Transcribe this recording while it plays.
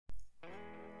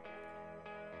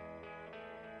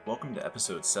Welcome to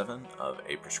episode 7 of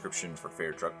A Prescription for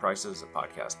Fair Drug Prices, a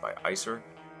podcast by ICER,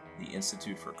 the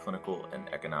Institute for Clinical and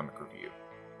Economic Review.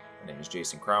 My name is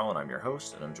Jason Crowell and I'm your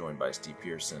host, and I'm joined by Steve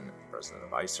Pearson, president of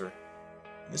ICER.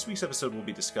 In this week's episode, we'll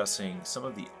be discussing some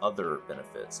of the other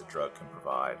benefits a drug can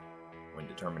provide when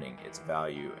determining its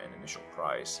value and initial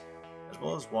price, as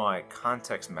well as why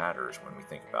context matters when we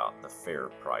think about the fair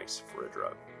price for a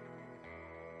drug.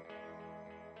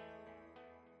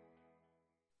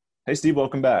 Hey, Steve,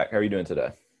 welcome back. How are you doing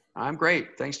today? I'm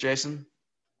great. Thanks, Jason.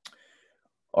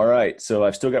 All right. So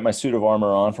I've still got my suit of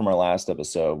armor on from our last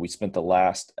episode. We spent the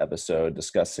last episode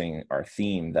discussing our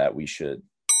theme that we should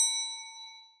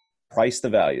price the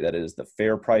value. That is, the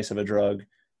fair price of a drug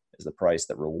is the price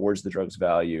that rewards the drug's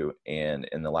value. And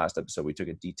in the last episode, we took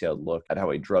a detailed look at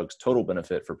how a drug's total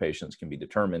benefit for patients can be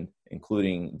determined,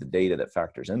 including the data that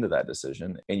factors into that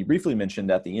decision. And you briefly mentioned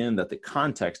at the end that the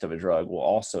context of a drug will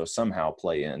also somehow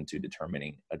play into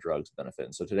determining a drug's benefit.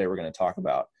 And so today we're going to talk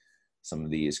about some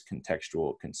of these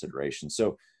contextual considerations.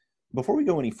 So before we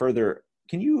go any further,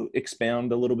 can you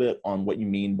expound a little bit on what you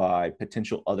mean by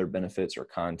potential other benefits or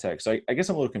context? I guess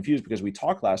I'm a little confused because we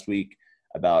talked last week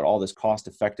about all this cost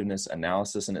effectiveness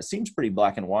analysis, and it seems pretty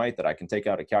black and white that I can take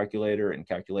out a calculator and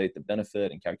calculate the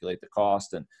benefit and calculate the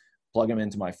cost and plug them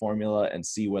into my formula and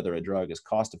see whether a drug is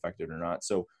cost effective or not.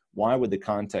 So why would the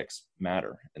context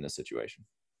matter in this situation?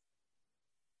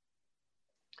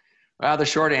 Well, the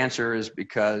short answer is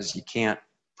because you can't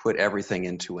put everything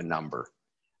into a number.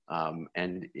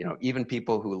 And even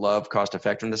people who love cost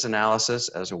effectiveness analysis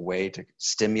as a way to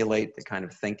stimulate the kind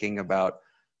of thinking about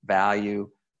value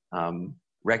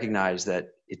recognize that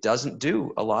it doesn't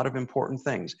do a lot of important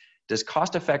things. Does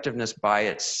cost effectiveness by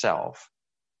itself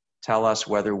tell us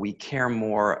whether we care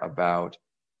more about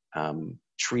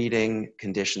treating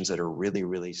conditions that are really,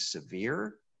 really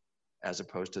severe as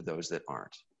opposed to those that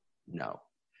aren't? No.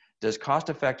 Does cost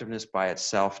effectiveness by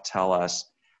itself tell us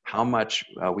how much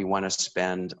we want to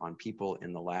spend on people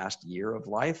in the last year of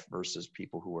life versus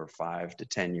people who are 5 to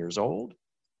 10 years old?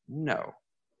 No.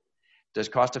 Does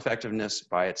cost effectiveness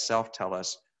by itself tell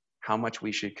us how much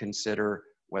we should consider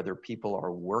whether people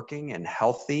are working and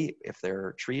healthy if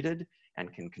they're treated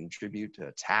and can contribute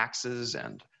to taxes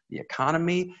and the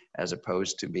economy as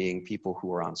opposed to being people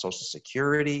who are on Social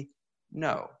Security?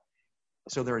 No.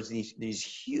 So there's these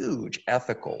huge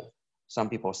ethical, some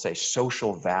people say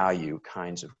social value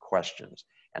kinds of questions.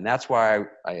 And that's why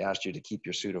I asked you to keep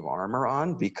your suit of armor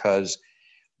on, because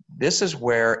this is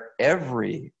where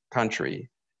every country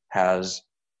has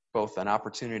both an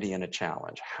opportunity and a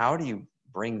challenge. How do you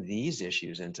bring these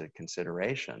issues into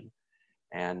consideration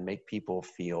and make people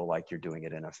feel like you're doing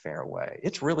it in a fair way?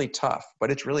 It's really tough, but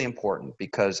it's really important,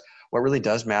 because what really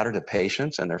does matter to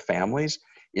patients and their families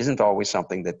isn't always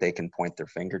something that they can point their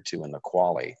finger to in the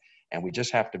QALY. And we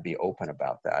just have to be open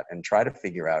about that and try to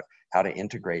figure out how to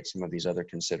integrate some of these other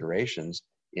considerations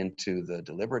into the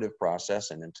deliberative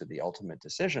process and into the ultimate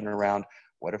decision around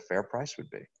what a fair price would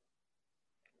be.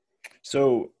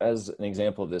 So as an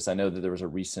example of this, I know that there was a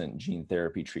recent gene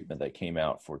therapy treatment that came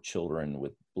out for children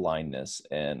with blindness.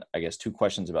 And I guess two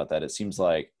questions about that. It seems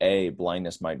like A,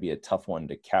 blindness might be a tough one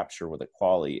to capture with a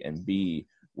QALY, and B,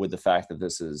 would the fact that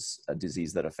this is a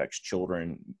disease that affects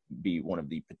children be one of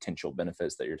the potential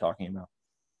benefits that you're talking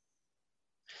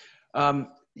about?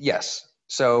 Yes.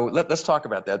 So let's talk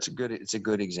about that. It's a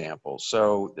good example.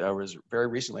 So there was very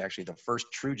recently, actually, the first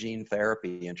true gene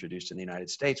therapy introduced in the United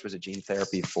States was a gene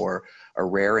therapy for a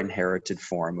rare inherited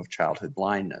form of childhood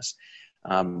blindness.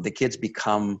 The kids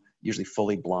become usually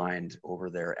fully blind over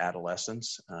their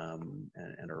adolescence and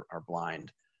are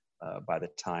blind by the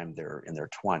time they're in their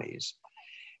 20s.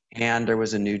 And there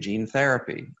was a new gene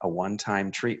therapy, a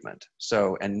one-time treatment.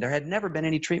 And there had never been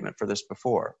any treatment for this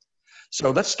before.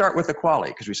 So let's start with the QALY,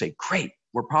 because we say, great,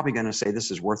 we're probably going to say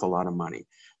this is worth a lot of money,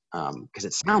 because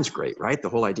it sounds great, right? The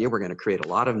whole idea, we're going to create a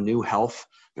lot of new health.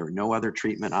 There are no other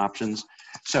treatment options.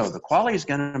 So the QALY is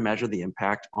going to measure the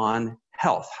impact on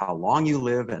health, how long you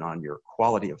live, and on your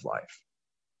quality of life.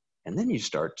 And then you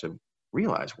start to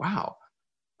realize, wow,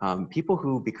 people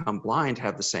who become blind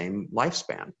have the same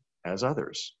lifespan as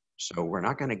others. So we're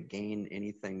not going to gain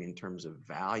anything in terms of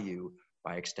value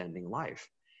by extending life.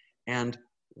 And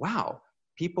wow,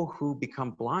 people who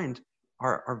become blind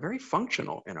are very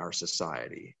functional in our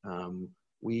society.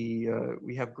 We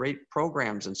have great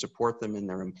programs and support them in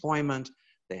their employment.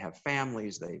 They have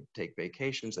families, they take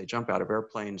vacations, they jump out of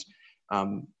airplanes.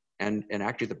 And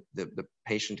actually the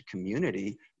patient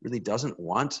community really doesn't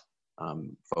want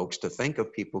folks to think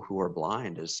of people who are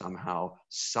blind as somehow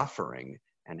suffering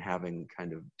and having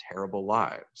kind of terrible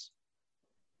lives.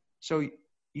 So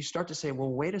you start to say,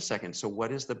 well, wait a second. So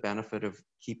what is the benefit of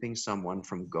keeping someone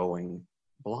from going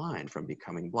blind, from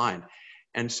becoming blind?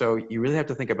 And so you really have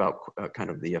to think about kind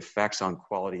of the effects on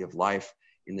quality of life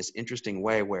in this interesting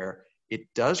way where it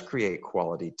does create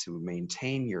quality to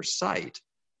maintain your sight,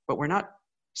 but we're not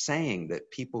saying that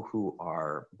people who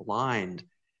are blind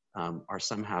are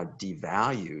somehow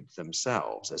devalued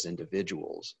themselves as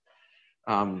individuals.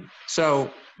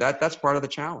 So that's part of the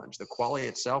challenge. The quality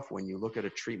itself, when you look at a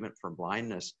treatment for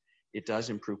blindness, it does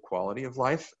improve quality of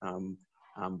life,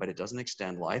 but it doesn't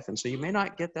extend life. And so you may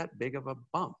not get that big of a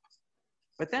bump.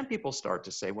 But then people start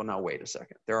to say, well, now, wait a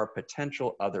second. There are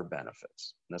potential other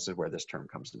benefits. And this is where this term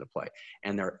comes into play.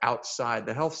 And they're outside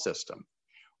the health system.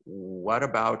 What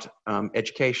about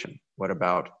education? What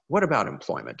about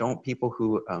employment? Don't people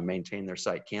who maintain their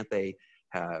sight, can't they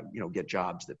get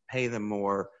jobs that pay them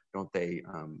more? Don't they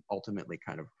ultimately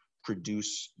kind of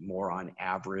produce more on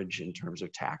average in terms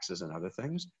of taxes and other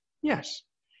things? Yes.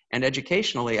 And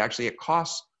educationally, actually, it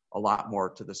costs a lot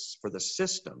more for the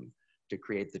system to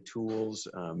create the tools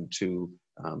to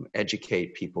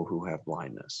educate people who have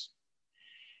blindness.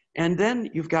 And then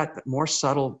you've got more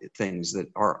subtle things that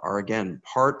are again,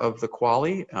 part of the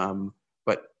quality,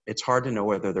 but it's hard to know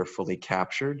whether they're fully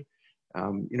captured.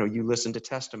 You listen to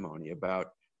testimony about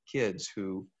kids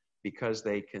who, because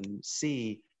they can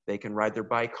see, they can ride their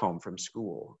bike home from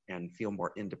school and feel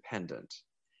more independent.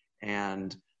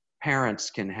 And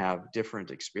parents can have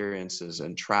different experiences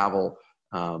and travel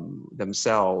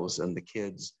themselves, and the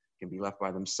kids can be left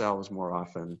by themselves more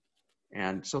often.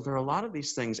 And so there are a lot of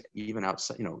these things, even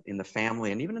outside, in the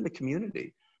family and even in the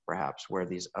community, perhaps, where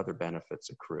these other benefits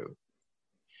accrue.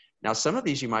 Now, some of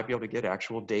these you might be able to get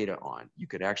actual data on. You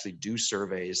could actually do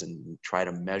surveys and try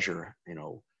to measure,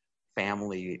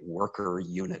 family worker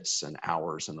units and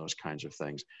hours and those kinds of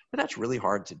things. But that's really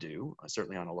hard to do,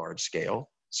 certainly on a large scale,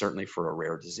 certainly for a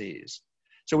rare disease.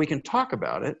 So we can talk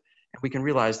about it, and we can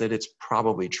realize that it's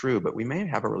probably true, but we may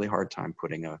have a really hard time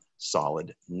putting a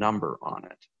solid number on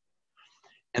it.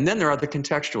 And then there are the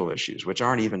contextual issues, which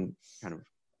aren't even kind of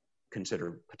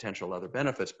considered potential other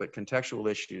benefits, but contextual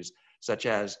issues such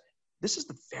as, this is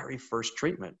the very first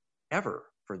treatment ever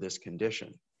for this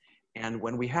condition. And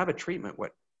when we have a treatment,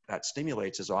 what that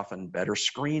stimulates is often better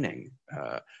screening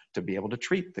to be able to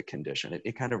treat the condition.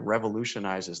 It kind of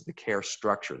revolutionizes the care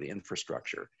structure, the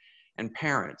infrastructure. And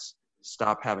parents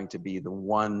stop having to be the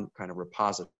one kind of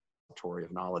repository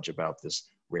of knowledge about this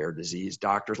rare disease.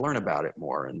 Doctors learn about it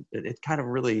more, and it kind of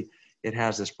really, it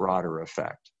has this broader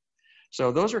effect.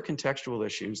 So those are contextual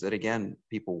issues that, again,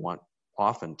 people want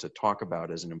often to talk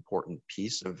about as an important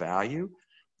piece of value,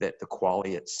 that the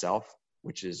quality itself,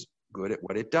 which is good at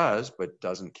what it does, but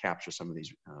doesn't capture some of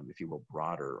these, if you will,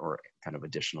 broader or kind of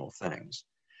additional things.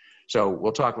 So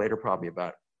we'll talk later probably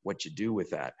about what you do with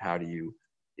that. How do you,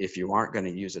 if you aren't going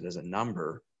to use it as a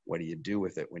number, what do you do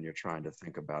with it when you're trying to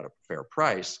think about a fair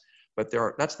price? But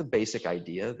that's the basic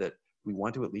idea, that we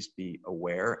want to at least be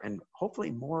aware and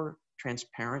hopefully more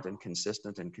transparent and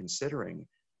consistent in considering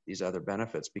these other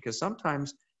benefits, because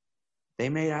sometimes they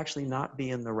may actually not be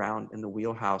in the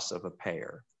wheelhouse of a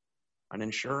payer. An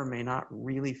insurer may not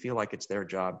really feel like it's their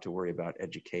job to worry about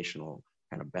educational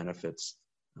kind of benefits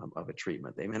of a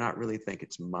treatment. They may not really think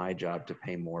it's my job to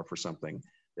pay more for something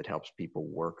that helps people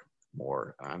work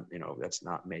more. That's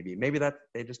not maybe that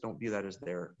they just don't view that as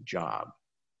their job.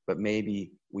 But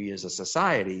maybe we as a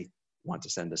society want to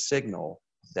send a signal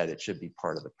that it should be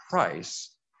part of the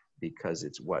price, because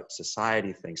it's what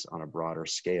society thinks on a broader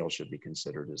scale should be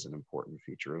considered as an important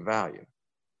feature of value.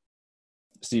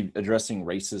 Steve, addressing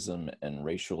racism and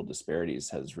racial disparities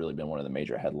has really been one of the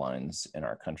major headlines in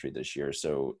our country this year.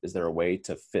 So is there a way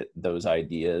to fit those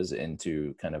ideas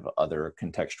into kind of other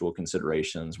contextual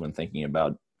considerations when thinking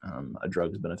about a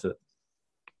drug's benefit?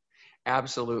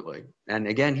 Absolutely. And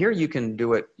again, here you can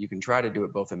try to do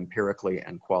it both empirically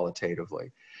and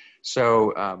qualitatively.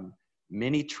 So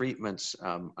many treatments,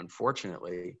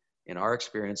 unfortunately, in our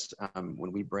experience,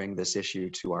 when we bring this issue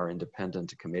to our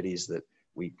independent committees that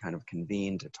we kind of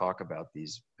convene to talk about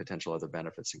these potential other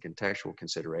benefits and contextual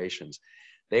considerations,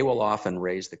 they will often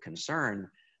raise the concern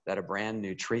that a brand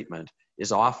new treatment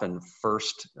is often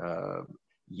first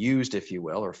used, if you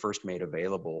will, or first made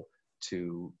available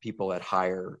to people at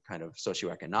higher kind of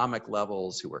socioeconomic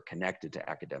levels who are connected to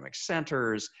academic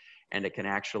centers. And it can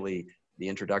actually, the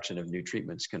introduction of new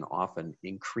treatments can often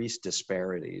increase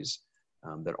disparities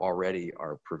that already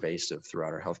are pervasive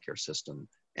throughout our healthcare system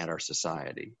and our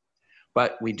society.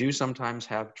 But we do sometimes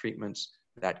have treatments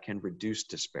that can reduce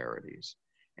disparities.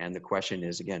 And the question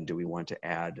is, again, do we want to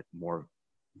add more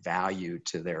value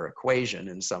to their equation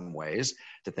in some ways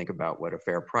to think about what a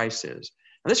fair price is?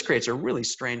 And this creates a really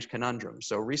strange conundrum.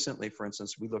 So recently, for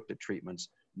instance, we looked at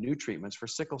new treatments for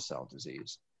sickle cell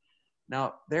disease.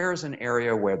 Now, there's an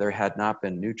area where there had not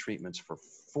been new treatments for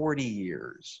 40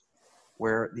 years,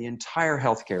 where the entire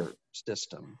healthcare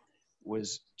system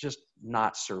was just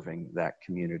not serving that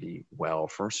community well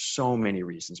for so many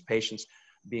reasons. Patients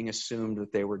being assumed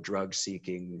that they were drug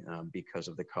seeking because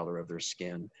of the color of their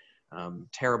skin,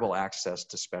 terrible access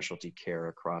to specialty care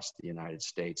across the United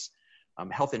States,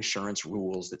 health insurance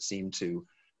rules that seem to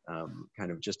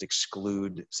kind of just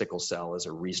exclude sickle cell as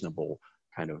a reasonable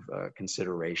kind of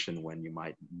consideration when you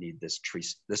might need this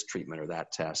treatment or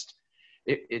that test.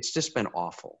 It's just been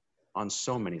awful on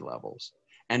so many levels.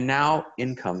 And now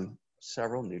in come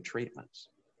several new treatments.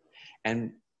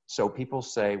 And so people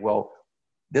say, well,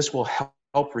 this will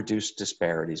help reduce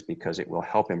disparities because it will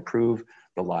help improve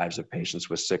the lives of patients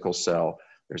with sickle cell.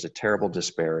 There's a terrible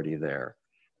disparity there.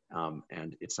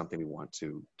 And it's something we want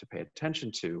to pay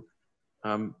attention to.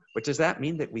 But does that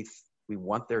mean that we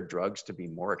want their drugs to be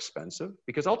more expensive?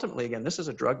 Because ultimately, again, this is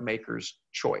a drug maker's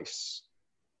choice.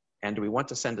 And do we want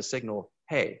to send a signal,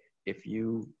 hey, if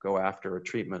you go after a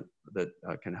treatment that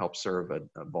can help serve a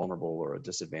vulnerable or a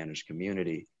disadvantaged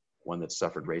community, one that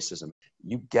suffered racism,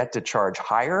 you get to charge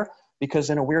higher?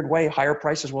 Because in a weird way, higher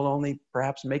prices will only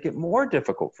perhaps make it more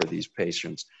difficult for these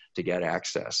patients to get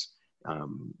access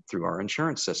through our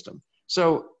insurance system.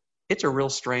 So it's a real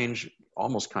strange,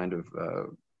 almost kind of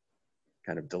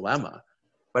dilemma.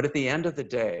 But at the end of the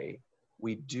day,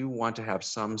 we do want to have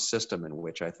some system in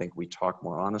which I think we talk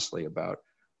more honestly about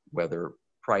whether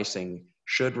pricing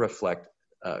should reflect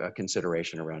a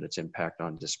consideration around its impact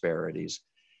on disparities,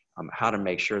 how to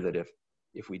make sure that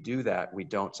if we do that, we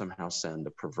don't somehow send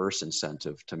a perverse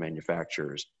incentive to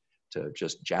manufacturers to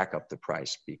just jack up the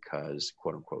price because,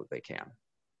 quote unquote, they can.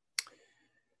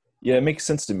 Yeah, it makes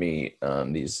sense to me,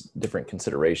 these different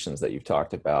considerations that you've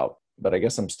talked about. But I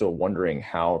guess I'm still wondering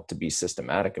how to be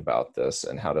systematic about this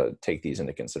and how to take these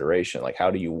into consideration. Like,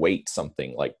 how do you weight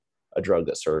something like a drug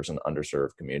that serves an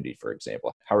underserved community, for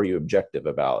example? How are you objective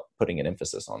about putting an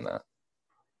emphasis on that?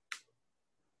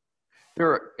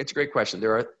 It's a great question.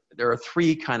 There are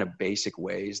three kind of basic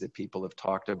ways that people have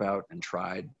talked about and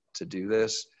tried to do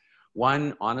this.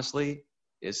 One, honestly,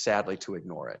 is sadly to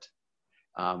ignore it.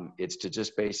 It's to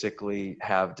just basically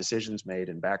have decisions made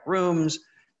in back rooms,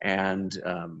 and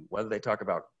whether they talk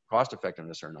about cost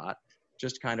effectiveness or not,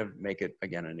 just kind of make it,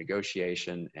 again, a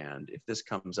negotiation. And if this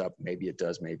comes up, maybe it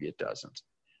does, maybe it doesn't.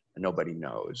 And nobody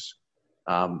knows.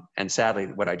 And sadly,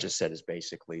 what I just said is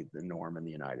basically the norm in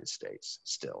the United States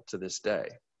still to this day.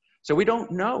 So we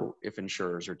don't know if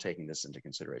insurers are taking this into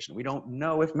consideration. We don't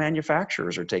know if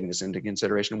manufacturers are taking this into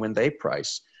consideration when they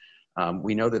price.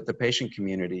 We know that the patient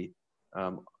community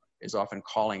is often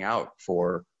calling out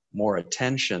for more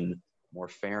attention, more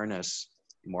fairness,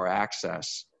 more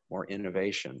access, more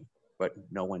innovation, but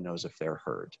no one knows if they're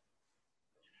heard.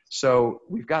 So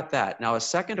we've got that. Now, a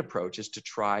second approach is to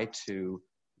try to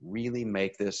really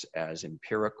make this as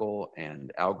empirical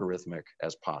and algorithmic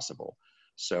as possible.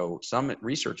 So some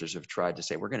researchers have tried to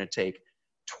say, we're going to take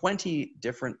 20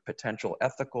 different potential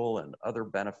ethical and other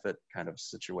benefit kind of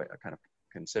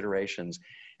considerations,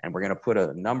 and we're going to put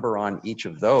a number on each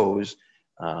of those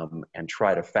and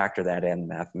try to factor that in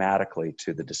mathematically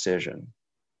to the decision.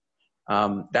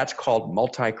 That's called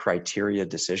multi-criteria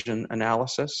decision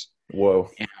analysis. Whoa.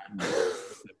 And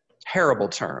terrible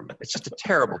term. It's just a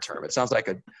terrible term. It sounds like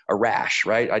a rash,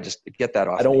 right? I just get that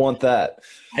off. I don't want that.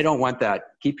 I don't want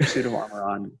that. Keep your suit of armor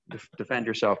on. Defend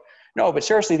yourself. No, but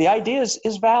seriously, the idea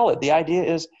is valid. The idea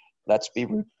is let's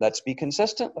be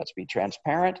consistent. Let's be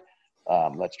transparent.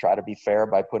 Let's try to be fair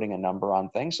by putting a number on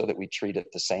things so that we treat it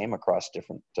the same across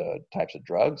different types of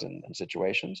drugs and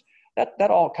situations.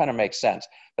 That all kind of makes sense.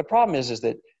 The problem is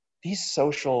that these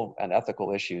social and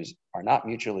ethical issues are not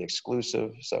mutually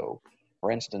exclusive. So, for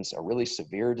instance, a really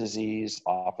severe disease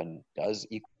often does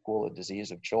equal a disease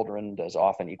of children, does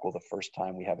often equal the first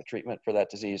time we have a treatment for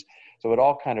that disease. So it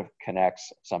all kind of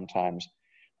connects sometimes.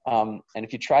 And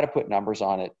if you try to put numbers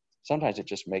on it, sometimes it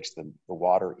just makes the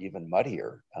water even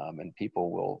muddier, and people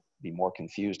will be more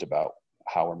confused about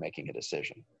how we're making a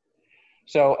decision.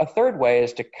 So a third way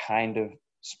is to kind of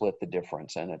split the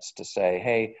difference, and it's to say,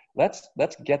 hey, let's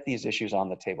get these issues on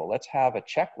the table. Let's have a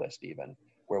checklist even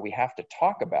where we have to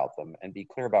talk about them and be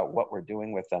clear about what we're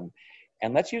doing with them.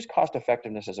 And let's use cost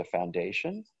effectiveness as a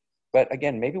foundation. But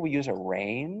again, maybe we use a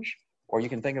range, or you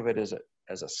can think of it as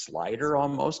a slider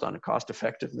almost on a cost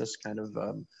effectiveness kind of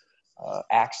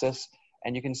axis.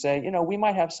 And you can say, we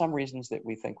might have some reasons that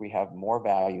we think we have more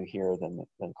value here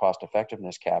than cost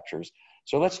effectiveness captures.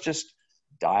 So let's just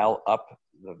dial up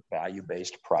the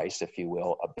value-based price, if you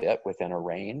will, a bit within a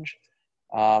range.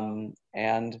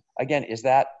 And again, is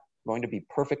that going to be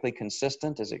perfectly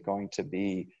consistent? Is it going to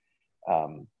be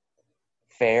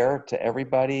fair to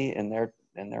everybody in their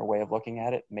way of looking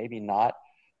at it? Maybe not.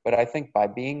 But I think by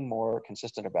being more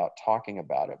consistent about talking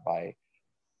about it, by,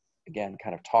 again,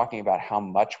 kind of talking about how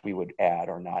much we would add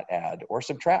or not add or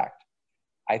subtract,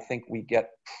 I think we get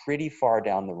pretty far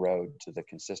down the road to the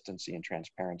consistency and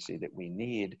transparency that we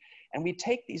need. And we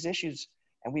take these issues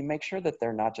and we make sure that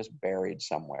they're not just buried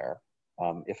somewhere,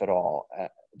 if at all,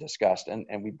 discussed.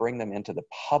 And we bring them into the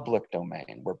public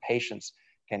domain where patients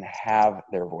can have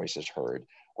their voices heard,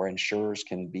 where insurers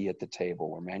can be at the table,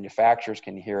 where manufacturers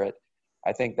can hear it.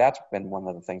 I think that's been one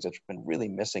of the things that's been really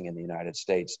missing in the United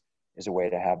States, is a way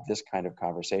to have this kind of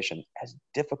conversation, as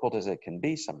difficult as it can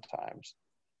be sometimes,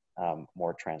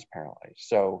 more transparently.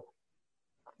 So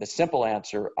the simple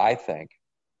answer, I think,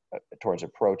 towards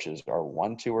approaches are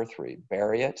 1, 2, or 3.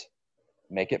 Bury it,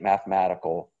 make it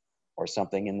mathematical, or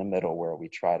something in the middle where we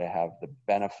try to have the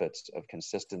benefits of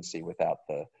consistency without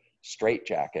the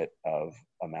straitjacket of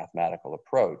a mathematical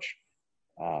approach.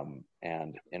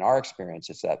 And in our experience,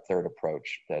 it's that third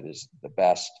approach that is the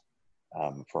best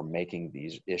for making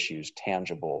these issues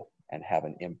tangible and have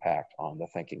an impact on the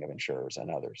thinking of insurers and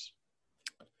others.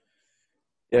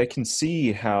 Yeah, I can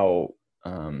see how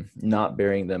not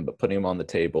burying them, but putting them on the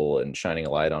table and shining a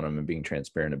light on them and being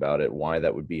transparent about it, why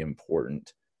that would be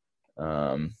important.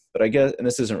 But I guess, and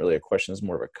this isn't really a question, it's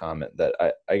more of a comment, that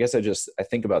I guess I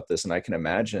think about this and I can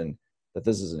imagine that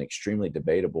this is an extremely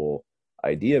debatable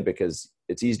idea, because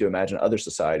it's easy to imagine other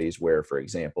societies where, for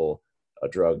example, a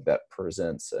drug that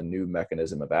presents a new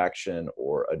mechanism of action,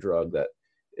 or a drug that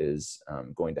is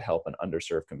going to help an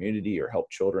underserved community or help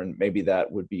children, maybe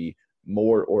that would be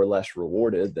more or less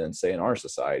rewarded than, say, in our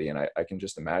society. And I can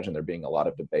just imagine there being a lot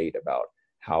of debate about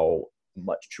how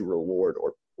much to reward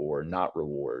or not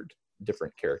reward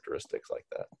different characteristics like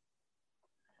that.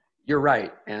 You're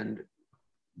right. And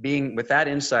being with that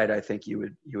insight, I think you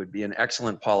would be an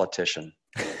excellent politician,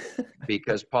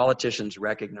 because politicians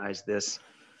recognize this.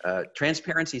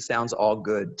 Transparency sounds all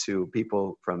good to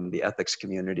people from the ethics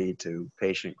community, to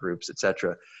patient groups, et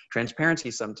cetera. Transparency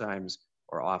sometimes,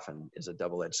 or often, is a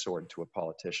double-edged sword to a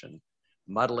politician.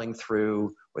 Muddling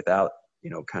through without,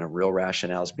 kind of real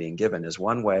rationales being given is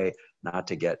one way not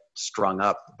to get strung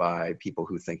up by people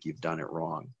who think you've done it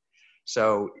wrong.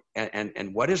 So,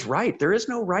 and what is right? There is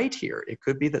no right here. It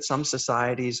could be that some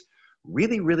societies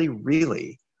really, really,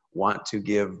 really want to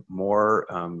give more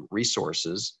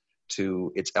resources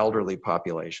to its elderly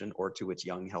population or to its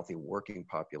young, healthy working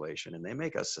population, and they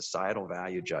make a societal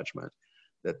value judgment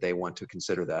that they want to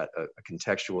consider that a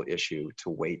contextual issue to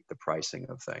weight the pricing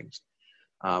of things.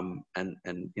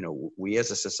 We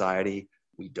as a society,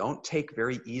 we don't take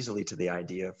very easily to the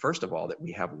idea, first of all, that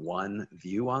we have one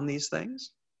view on these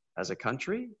things as a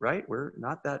country, right? We're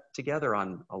not that together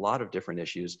on a lot of different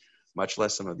issues, much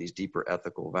less some of these deeper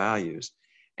ethical values.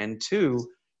 And two,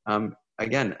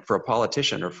 again, for a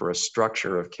politician or for a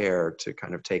structure of care to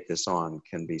kind of take this on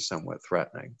can be somewhat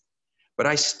threatening. But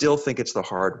I still think it's the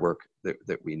hard work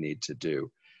that we need to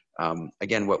do.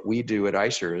 Again, what we do at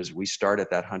ICER is we start at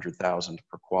that 100,000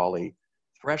 per QALY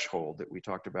threshold that we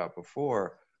talked about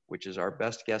before, which is our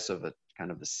best guess of a kind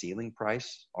of the ceiling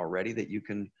price already that you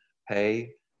can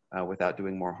pay without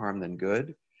doing more harm than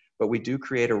good. But we do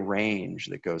create a range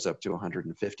that goes up to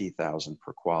 150,000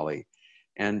 per QALY.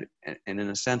 And in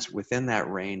a sense, within that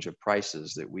range of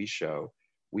prices that we show,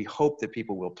 we hope that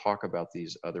people will talk about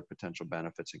these other potential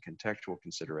benefits and contextual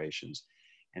considerations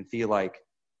and feel like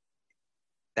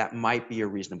that might be a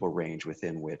reasonable range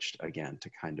within which, again, to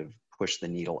kind of push the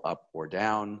needle up or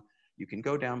down. You can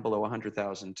go down below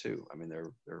 100,000 too. I mean,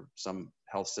 there are some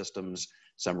health systems,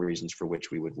 some reasons for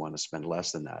which we would want to spend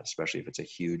less than that, especially if it's a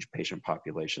huge patient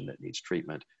population that needs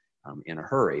treatment in a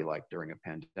hurry, like during a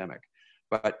pandemic.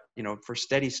 But, for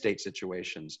steady state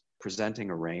situations, presenting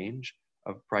a range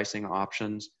of pricing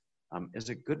options is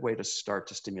a good way to start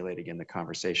to stimulate, again, the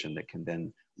conversation that can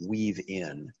then weave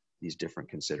in these different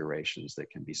considerations that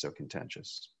can be so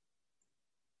contentious.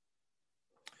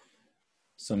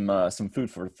 Some food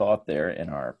for thought there in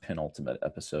our penultimate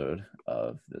episode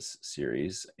of this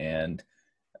series. And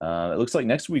it looks like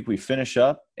next week we finish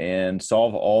up and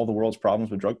solve all the world's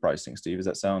problems with drug pricing. Steve, does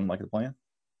that sound like the plan?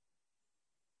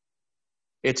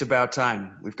 It's about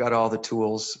time. We've got all the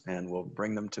tools and we'll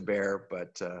bring them to bear,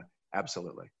 but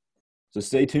absolutely. So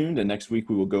stay tuned, and next week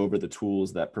we will go over the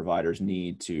tools that providers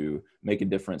need to make a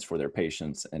difference for their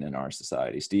patients and in our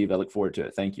society. Steve, I look forward to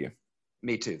it. Thank you.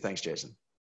 Me too. Thanks, Jason.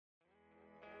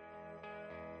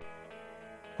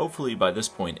 Hopefully by this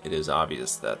point it is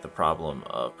obvious that the problem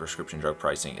of prescription drug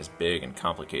pricing is big and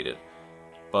complicated.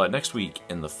 But next week,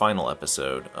 in the final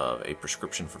episode of A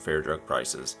Prescription for Fair Drug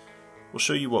Prices, we'll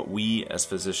show you what we as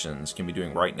physicians can be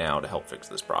doing right now to help fix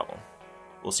this problem.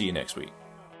 We'll see you next week.